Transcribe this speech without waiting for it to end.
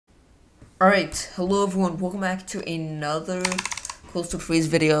Alright, hello everyone, welcome back to another Close to Freeze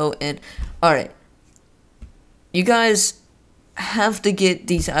video, and alright, you guys have to get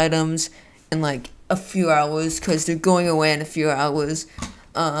these items in like a few hours, because they're going away in a few hours,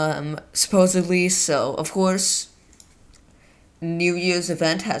 supposedly. So, of course, New Year's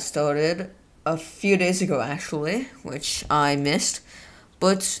event has started a few days ago actually, which I missed,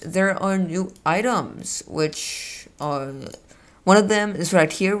 but there are new items, which are... One of them is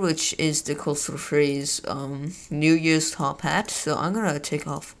right here, which is the Coastal Freeze New Year's top hat. So I'm gonna take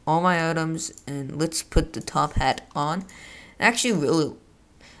off all my items and let's put the top hat on. I actually really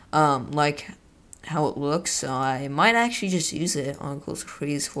like how it looks, so I might actually just use it on Coastal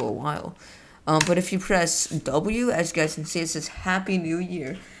Freeze for a while. But if you press W, as you guys can see, it says Happy New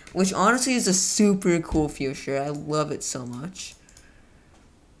Year, which honestly is a super cool feature. I love it so much.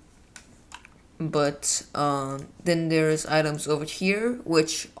 But then there's items over here,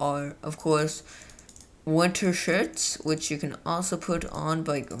 which are, of course, winter shirts, which you can also put on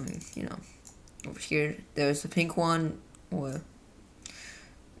by going, over here. There's the pink one, or,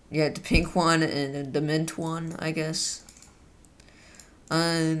 yeah, the pink one and the mint one, I guess.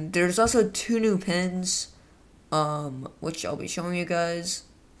 And there's also two new pins, which I'll be showing you guys.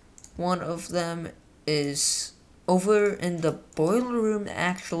 One of them is over in the boiler room,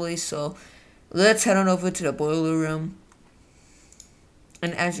 actually, so... Let's head on over to the boiler room.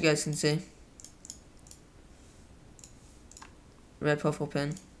 And as you guys can see, red puffle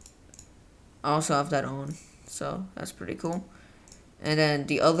pin. I also have that on, so that's pretty cool. And then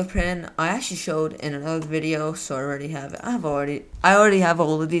the other pin I actually showed in another video, so I already have it. I already have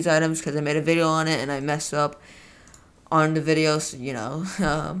all of these items because I made a video on it and I messed up on the video,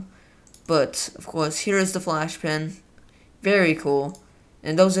 so but of course, here is the flash pin. Very cool.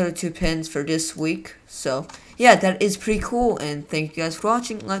 And those are the two pins for this week. So, yeah, that is pretty cool. And thank you guys for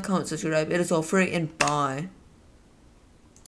watching. Like, comment, subscribe. It is all free, and bye.